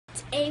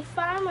a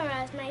farmer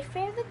as my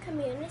favorite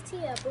community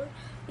member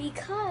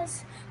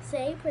because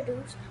they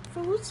produce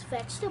fruits,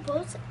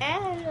 vegetables,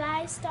 and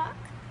livestock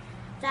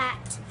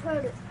that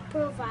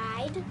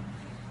provide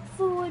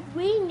food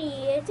we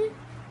need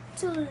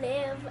to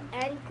live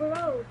and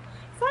grow.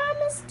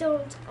 Farmers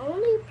don't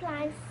only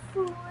plant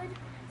food,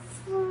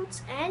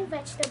 fruits, and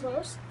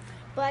vegetables,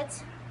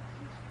 but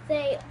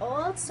they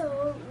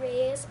also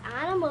raise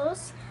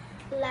animals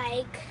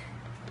like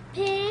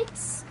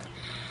pigs,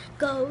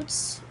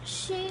 goats,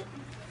 sheep,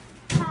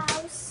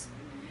 cows,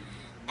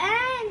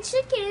 and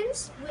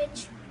chickens,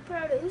 which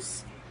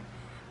produce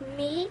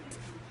meat,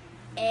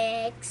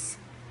 eggs,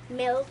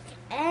 milk,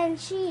 and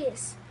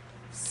cheese.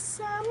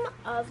 Some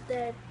of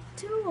the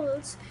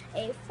tools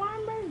a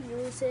farmer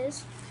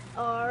uses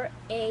are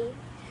a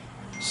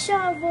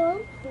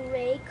shovel,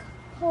 rake,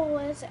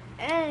 hose,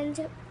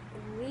 and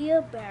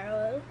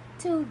wheelbarrow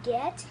to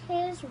get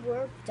his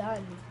work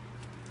done.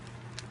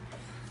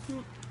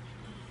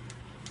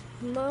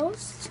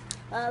 Most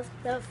of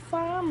the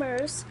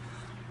farmers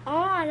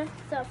on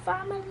the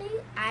family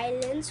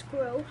islands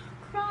grow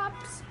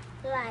crops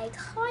like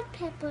hot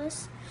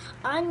peppers,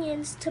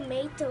 onions,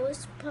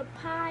 tomatoes,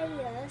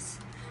 papayas,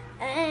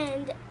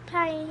 and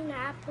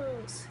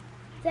pineapples.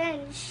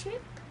 Then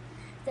ship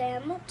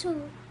them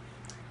to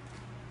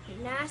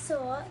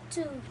Nassau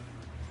to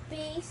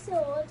be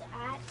sold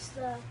at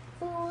the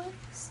food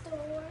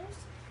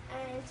stores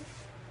and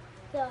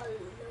the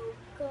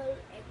local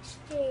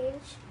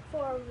exchange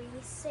for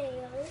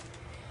resale.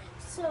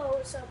 So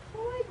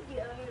support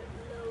your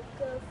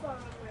local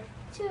farmer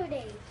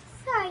today.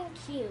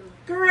 Thank you.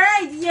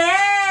 Great! Yay!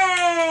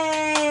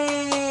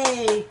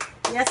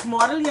 Yes,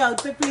 model your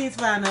outfit, please,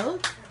 Vano.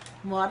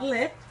 Model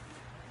it.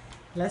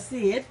 Let's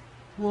see it.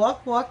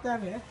 Walk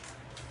down here.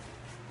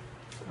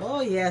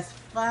 Oh, yes.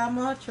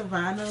 Farmer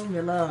Trevano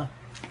Miller.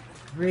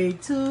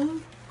 Grade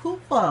 2,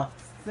 Cooper.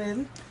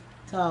 St.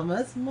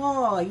 Thomas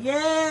More.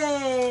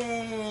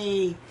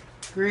 Yay!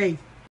 Great.